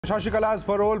Sasikala's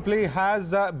parole plea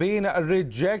has been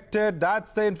rejected.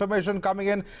 That's the information coming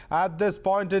in at this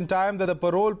point in time, that the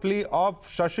parole plea of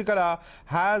Sasikala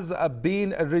has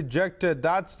been rejected.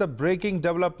 That's the breaking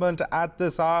development at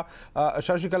this hour.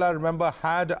 Sasikala, remember,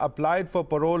 had applied for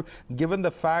parole given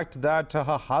the fact that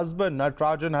her husband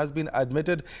Natarajan has been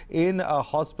admitted in a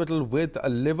hospital with a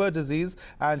liver disease,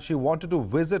 and she wanted to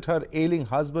visit her ailing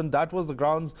husband. That was the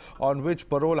grounds on which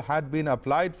parole had been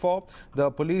applied for.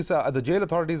 The police, the jail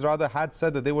authorities rather, had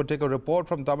said that they would take a report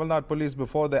from Tamil Nadu police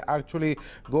before they actually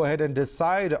go ahead and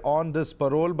decide on this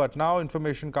parole. But now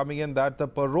information coming in that the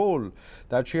parole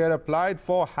that she had applied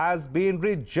for has been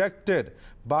rejected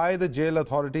by the jail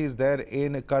authorities there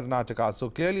in Karnataka. So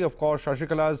clearly, of course,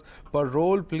 Sasikala's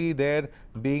parole plea there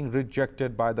being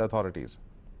rejected by the authorities.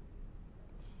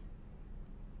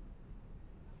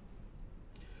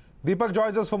 Deepak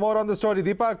joins us for more on the story.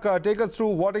 Deepak, take us through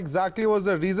what exactly was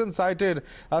the reason cited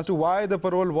as to why the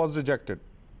parole was rejected.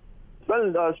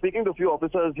 Well, speaking to a few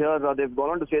officers here, they've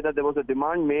gone on to say that there was a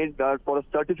demand made for a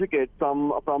certificate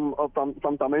from Tamil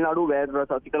Nadu, where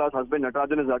Sasikala's husband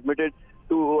Natarajan is admitted,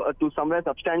 to somewhere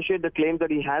substantiate the claims that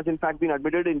he has in fact been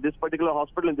admitted in this particular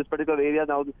hospital, in this particular area.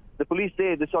 Now, the police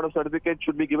say this sort of certificate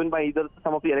should be given by either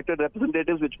some of the elected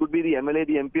representatives, which could be the MLA,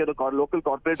 the MP, or the local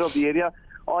corporator of the area,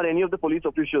 or any of the police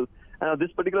officials.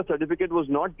 This particular certificate was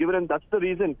not given, and that's the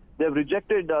reason they've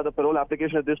rejected the parole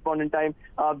application at this point in time.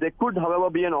 There could, however,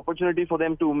 be an opportunity for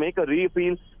them to make a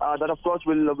re-appeal that, of course,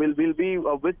 will be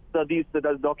with these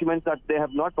documents that they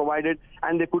have not provided,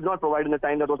 and they could not provide in the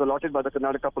time that was allotted by the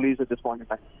Karnataka police at this point in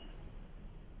time.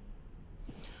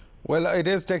 Well, it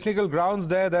is technical grounds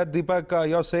there that, Deepak,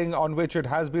 you're saying, on which it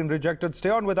has been rejected. Stay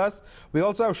on with us. We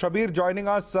also have Shabir joining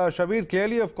us. Shabir,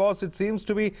 clearly, of course, it seems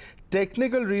to be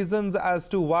technical reasons as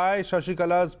to why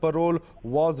Sasikala's parole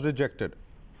was rejected.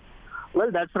 Well,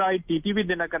 that's right. TTV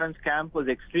Dinakaran's camp was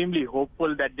extremely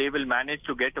hopeful that they will manage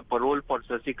to get a parole for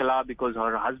Sasikala because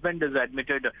her husband is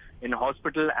admitted in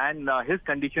hospital and his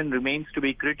condition remains to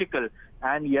be critical.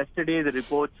 And yesterday, the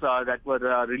reports that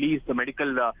were released, the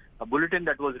medical bulletin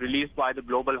that was released by the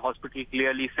global hospital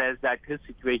clearly says that his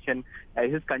situation,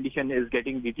 his condition is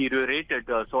getting deteriorated.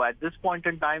 So at this point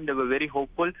in time, they were very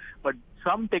hopeful, but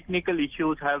some technical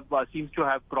issues have seems to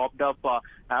have cropped up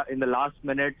in the last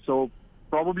minute. So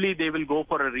probably they will go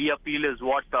for a re-appeal is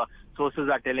what sources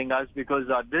are telling us, because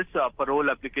this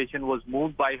parole application was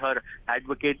moved by her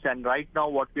advocates, and right now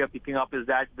what we are picking up is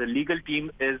that the legal team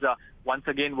is once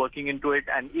again working into it,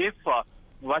 and if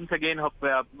once again her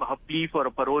plea for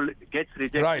a parole gets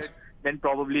rejected, right, then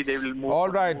probably they will move. All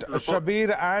right,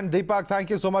 Shabir and Deepak, thank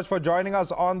you so much for joining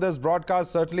us on this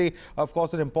broadcast. Certainly, of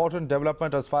course, an important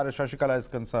development as far as Sasikala is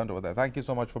concerned over there. Thank you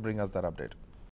so much for bringing us that update.